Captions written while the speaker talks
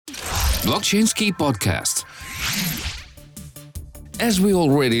Blockchain's Key Podcast. As we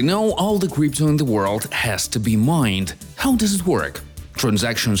already know, all the crypto in the world has to be mined. How does it work?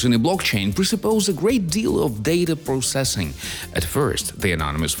 Transactions in a blockchain presuppose a great deal of data processing. At first, the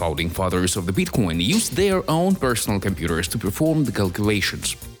anonymous founding fathers of the Bitcoin used their own personal computers to perform the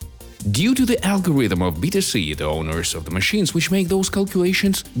calculations. Due to the algorithm of BTC, the owners of the machines which make those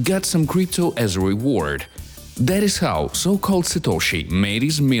calculations got some crypto as a reward. That is how so-called Satoshi made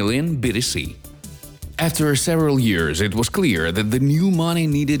his million BTC. After several years, it was clear that the new money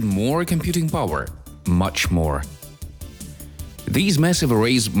needed more computing power, much more. These massive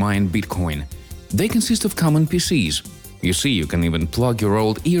arrays mine Bitcoin. They consist of common PCs. You see, you can even plug your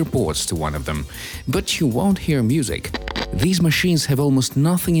old earpods to one of them, but you won't hear music. These machines have almost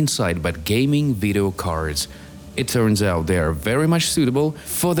nothing inside but gaming video cards. It turns out they are very much suitable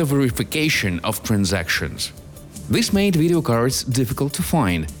for the verification of transactions. This made video cards difficult to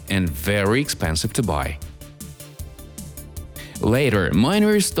find and very expensive to buy. Later,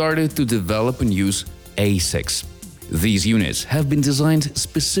 miners started to develop and use ASICs. These units have been designed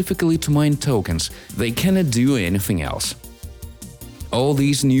specifically to mine tokens. They cannot do anything else. All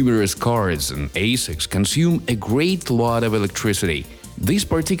these numerous cards and ASICs consume a great lot of electricity. This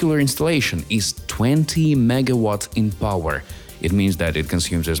particular installation is 20 megawatts in power. It means that it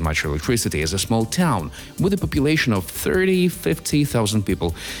consumes as much electricity as a small town with a population of 30–50,000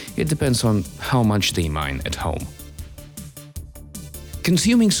 people. It depends on how much they mine at home.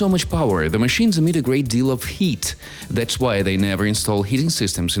 Consuming so much power, the machines emit a great deal of heat. That's why they never install heating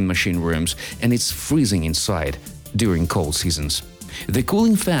systems in machine rooms, and it's freezing inside during cold seasons. The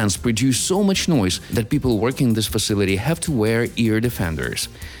cooling fans produce so much noise that people working in this facility have to wear ear defenders.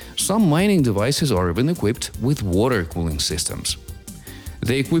 Some mining devices are even equipped with water cooling systems.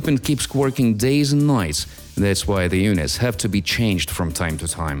 The equipment keeps working days and nights. That's why the units have to be changed from time to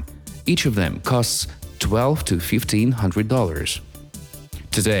time. Each of them costs $1,200 to $1,500.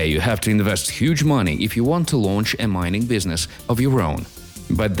 Today, you have to invest huge money if you want to launch a mining business of your own.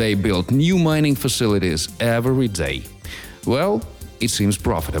 But they build new mining facilities every day. Well, it seems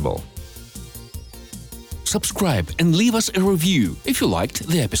profitable. Subscribe and leave us a review if you liked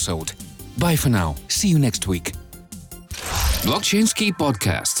the episode. Bye for now. See you next week. Blockchain's Key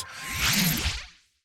Podcast.